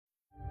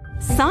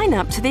Sign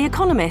up to The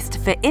Economist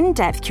for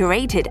in-depth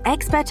curated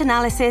expert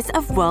analysis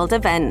of world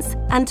events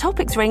and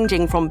topics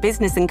ranging from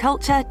business and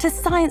culture to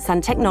science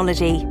and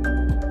technology.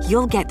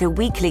 You'll get the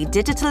weekly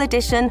digital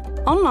edition,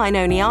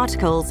 online-only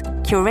articles,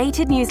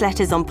 curated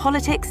newsletters on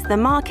politics, the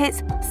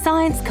markets,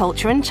 science,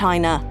 culture and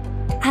China,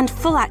 and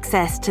full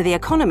access to The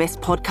Economist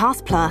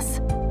Podcast Plus.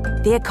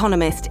 The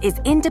Economist is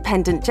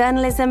independent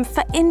journalism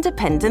for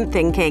independent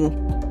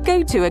thinking.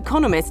 Go to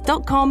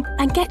economist.com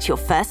and get your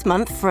first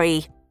month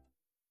free.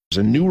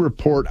 There's a new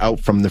report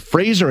out from the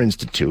Fraser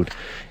Institute,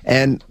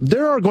 and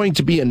there are going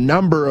to be a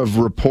number of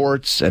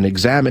reports and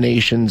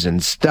examinations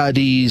and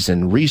studies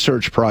and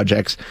research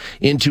projects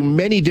into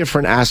many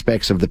different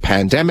aspects of the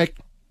pandemic,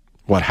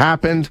 what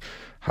happened,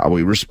 how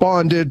we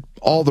responded,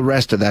 all the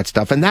rest of that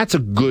stuff. And that's a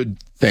good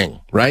thing,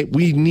 right?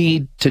 We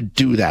need to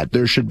do that.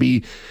 There should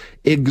be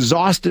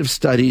exhaustive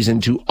studies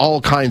into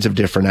all kinds of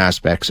different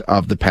aspects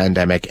of the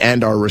pandemic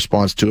and our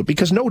response to it,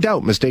 because no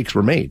doubt mistakes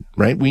were made,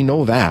 right? We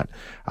know that.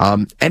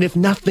 And if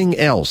nothing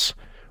else,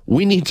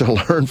 we need to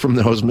learn from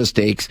those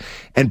mistakes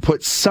and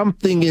put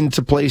something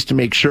into place to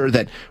make sure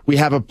that we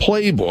have a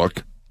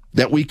playbook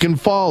that we can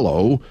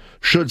follow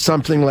should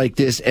something like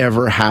this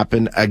ever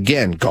happen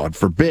again, God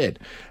forbid.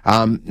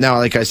 Now,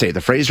 like I say,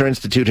 the Fraser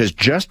Institute has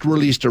just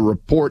released a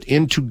report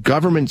into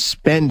government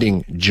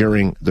spending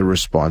during the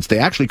response. They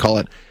actually call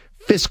it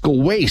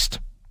fiscal waste.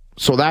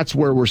 So that's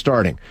where we're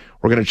starting.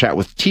 We're going to chat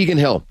with Tegan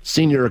Hill,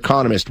 senior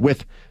economist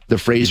with the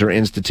Fraser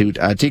Institute.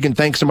 Tegan,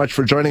 thanks so much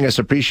for joining us.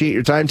 Appreciate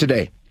your time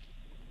today.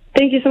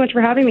 Thank you so much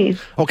for having me.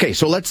 Okay,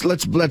 so let's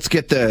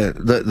get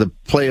the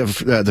play of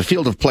the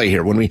field of play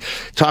here. When we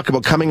talk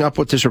about coming up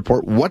with this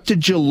report, what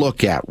did you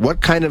look at?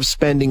 What kind of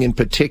spending in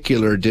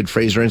particular did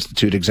Fraser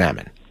Institute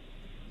examine?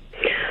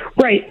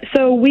 Right.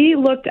 So we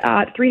looked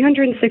at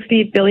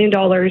 $360 billion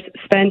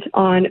spent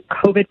on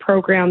COVID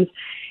programs,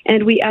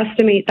 and we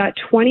estimate that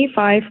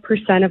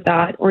 25% of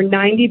that, or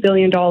 $90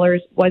 billion,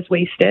 was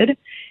wasted.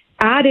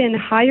 Add in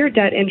higher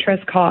debt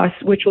interest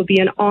costs, which will be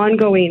an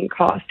ongoing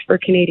cost for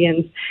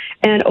Canadians.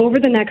 And over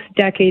the next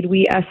decade,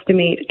 we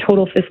estimate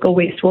total fiscal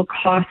waste will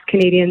cost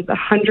Canadians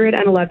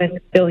 $111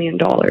 billion.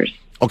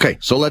 Okay,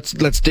 so let's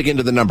dig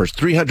into the numbers.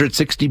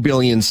 $360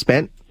 billion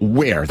spent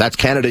where? That's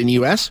Canada and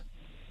U.S.?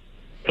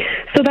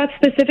 So that's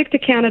specific to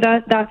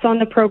Canada. That's on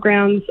the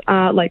programs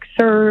like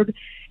CERB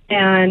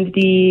and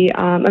the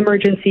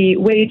emergency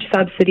wage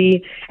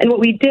subsidy. And what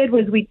we did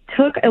was we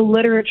took a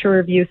literature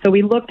review. So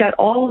we looked at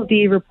all of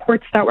the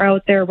reports that were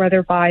out there,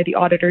 whether by the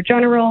Auditor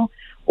General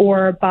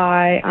or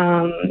by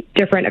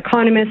different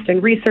economists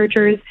and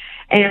researchers,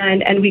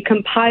 and we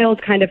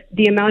compiled kind of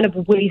the amount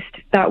of waste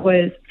that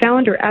was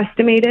found or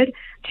estimated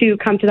to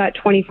come to that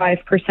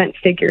 25%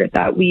 figure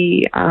that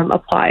we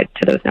applied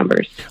to those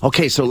numbers.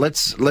 Okay, so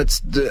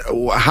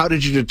how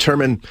did you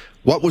determine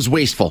what was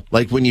wasteful?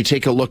 Like when you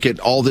take a look at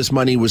all this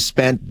money was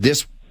spent,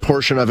 this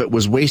portion of it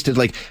was wasted,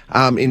 like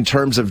in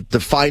terms of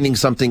defining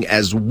something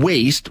as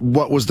waste,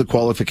 what was the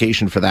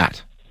qualification for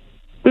that?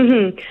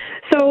 Mm-hmm.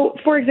 So,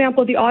 for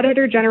example, the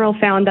Auditor General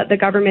found that the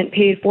government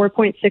paid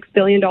 $4.6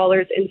 billion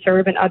in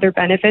CERB and other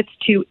benefits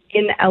to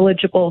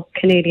ineligible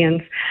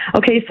Canadians.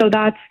 Okay, so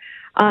that's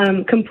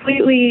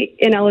completely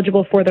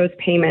ineligible for those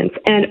payments.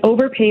 And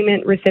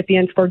overpayment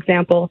recipients, for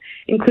example,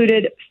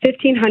 included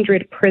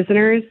 1,500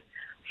 prisoners,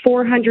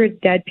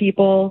 400 dead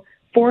people,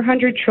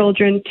 400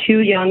 children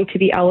too young to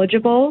be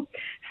eligible.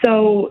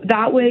 So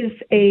that was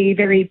a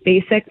very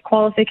basic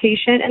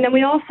qualification. And then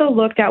we also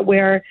looked at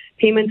where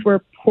payments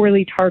were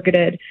poorly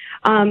targeted.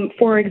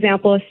 For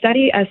example, a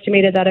study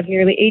estimated that of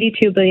nearly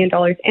 $82 billion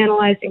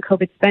analyzed in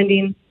COVID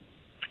spending,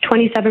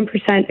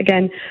 27%,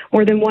 again,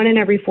 more than $1 in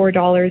every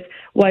 $4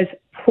 was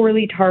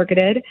poorly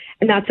targeted,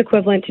 and that's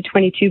equivalent to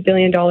 $22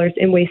 billion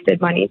in wasted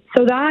money.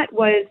 So that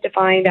was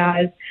defined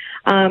as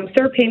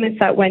CERB payments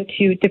that went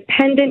to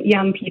dependent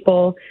young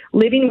people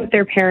living with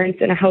their parents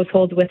in a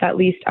household with at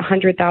least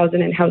 $100,000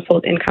 in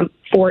household income,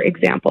 for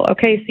example.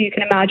 Okay, so you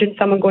can imagine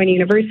someone going to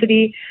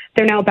university,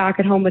 they're now back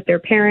at home with their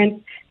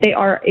parents, they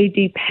are a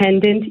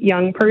dependent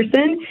young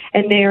person,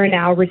 and they are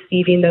now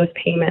receiving those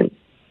payments.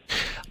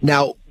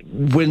 Now,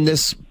 when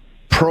this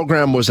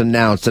program was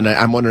announced, and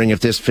I'm wondering if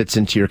this fits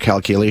into your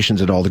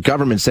calculations at all, the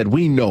government said,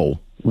 we know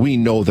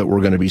that we're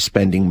going to be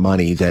spending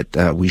money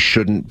that we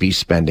shouldn't be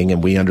spending,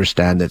 and we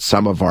understand that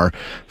some of our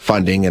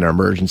funding and our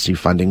emergency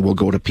funding will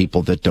go to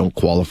people that don't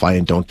qualify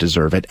and don't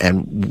deserve it.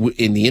 And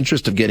in the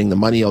interest of getting the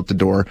money out the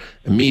door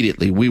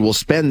immediately, we will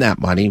spend that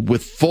money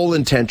with full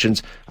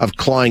intentions of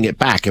clawing it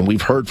back. And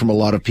we've heard from a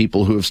lot of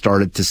people who have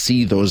started to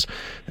see those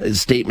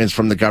statements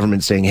from the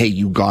government saying, hey,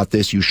 you got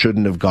this, you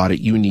shouldn't have got it,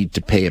 you need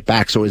to pay it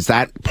back. So is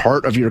that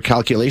part of your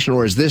calculation,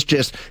 or is this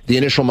just the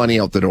initial money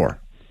out the door?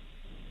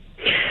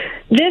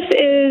 This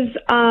is,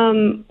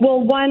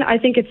 one, I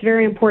think it's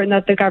very important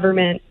that the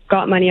government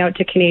got money out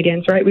to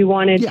Canadians, right? We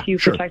wanted to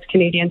protect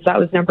Canadians. That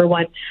was number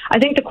one. I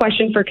think the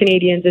question for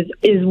Canadians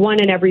is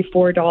 $1 in every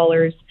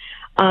 $4.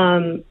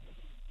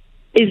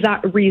 Is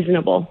that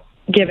reasonable?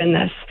 given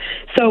this.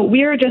 So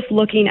we are just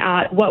looking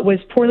at what was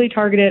poorly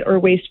targeted or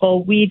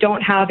wasteful. We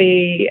don't have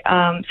a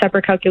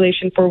separate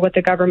calculation for what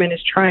the government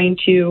is trying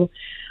to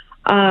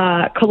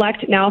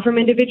collect now from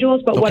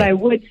individuals. But what I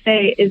would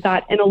say is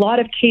that in a lot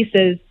of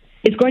cases,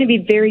 it's going to be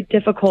very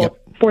difficult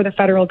for the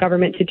federal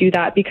government to do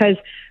that because,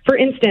 for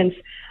instance,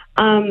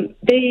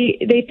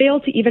 they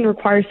failed to even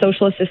require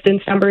social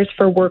assistance numbers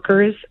for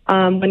workers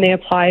when they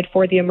applied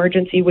for the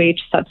emergency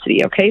wage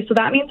subsidy. Okay, so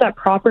that means that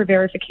proper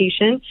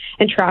verification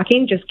and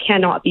tracking just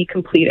cannot be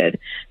completed.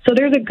 So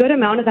there's a good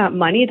amount of that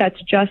money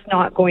that's just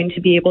not going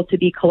to be able to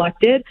be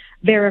collected,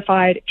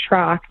 verified,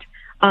 tracked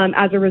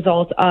as a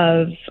result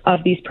of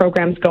these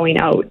programs going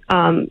out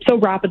so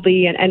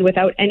rapidly and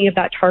without any of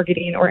that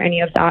targeting or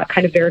any of that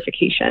kind of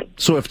verification.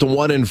 So if the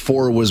 1 in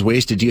 4 was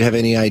wasted, do you have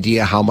any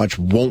idea how much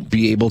won't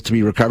be able to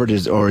be recovered?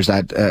 Or is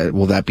that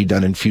will that be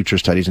done in future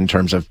studies in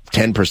terms of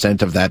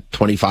 10% of that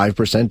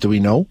 25%? Do we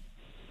know?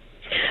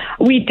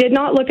 We did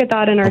not look at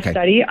that in our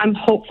study. I'm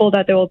hopeful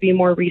that there will be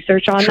more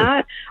research on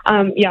that.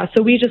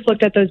 So we just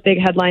looked at those big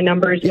headline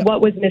numbers,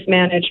 what was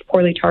mismanaged,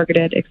 poorly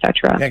targeted, et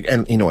cetera.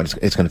 And you know, it's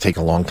going to take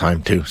a long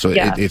time too. So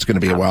it's going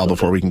to be a while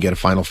before we can get a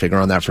final figure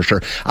on that for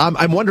sure.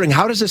 I'm wondering,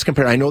 how does this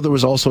compare? I know there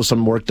was also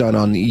some work done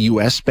on the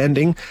U.S.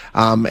 spending,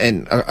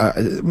 and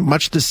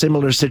much the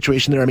similar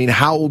situation there. I mean,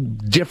 how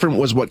different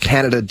was what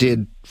Canada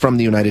did from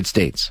the United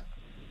States?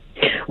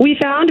 We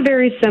found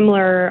very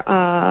similar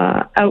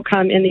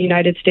outcome in the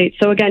United States.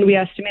 So again, we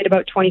estimate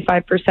about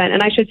 25%.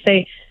 And I should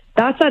say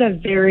that's at a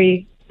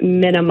very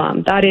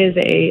minimum. That is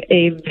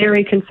a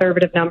very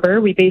conservative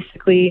number. We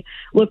basically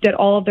looked at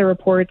all of the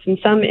reports. In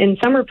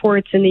some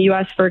reports in the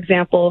U.S., for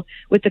example,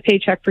 with the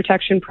Paycheck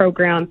Protection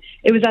Program,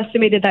 it was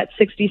estimated that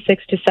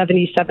 66 to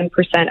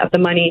 77% of the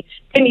money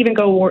didn't even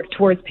go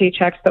towards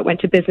paychecks, but went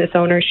to business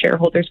owners,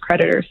 shareholders,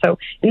 creditors. So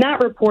in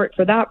that report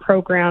for that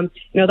program,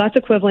 that's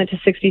equivalent to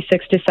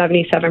 66 to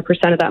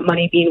 77% of that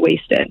money being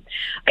wasted.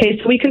 Okay,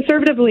 so we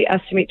conservatively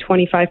estimate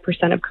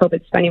 25% of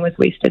COVID spending was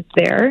wasted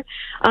there.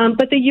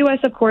 But the U.S.,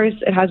 of course,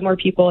 it has more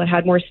people, it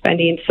had more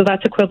spending, so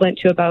that's equivalent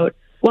to about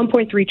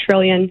 $1.3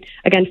 trillion.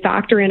 Again,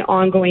 factor in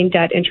ongoing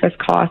debt interest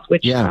costs,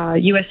 which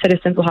U.S.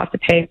 citizens will have to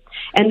pay.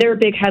 And their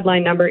big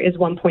headline number is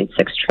 $1.6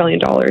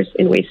 trillion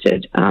in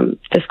wasted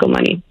fiscal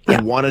money.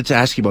 I wanted to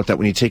ask you about that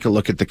when you take a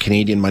look at the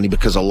Canadian money,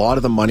 because a lot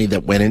of the money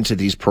that went into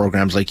these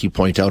programs, like you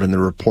point out in the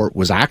report,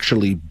 was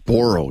actually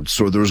borrowed.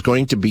 So there's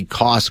going to be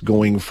costs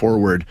going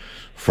forward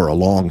for a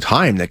long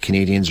time that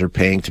Canadians are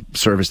paying to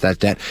service that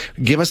debt.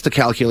 Give us the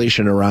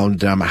calculation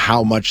around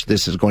how much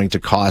this is going to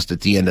cost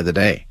at the end of the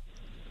day.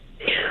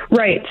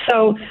 Right.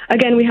 So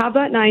again, we have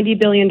that $90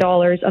 billion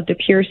of the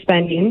pure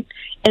spending,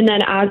 and then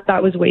as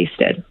that was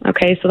wasted.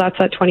 Okay, so that's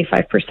at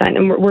 25%,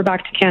 and we're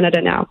back to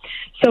Canada now.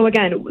 So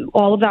again,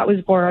 all of that was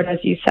borrowed, as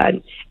you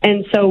said,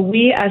 and so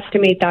we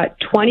estimate that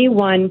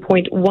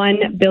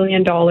 $21.1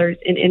 billion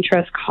in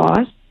interest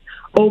costs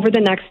over the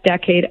next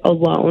decade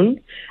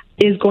alone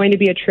is going to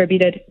be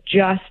attributed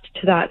just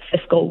to that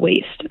fiscal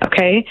waste,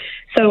 okay?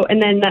 So,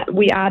 and then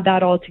we add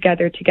that all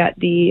together to get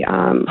the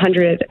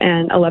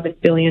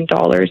 $111 billion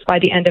by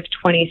the end of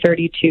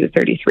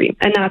 2032-33.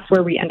 And that's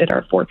where we ended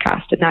our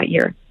forecast in that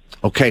year.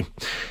 Okay.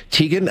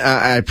 Tegan,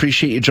 I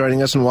appreciate you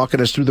joining us and walking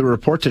us through the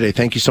report today.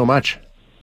 Thank you so much.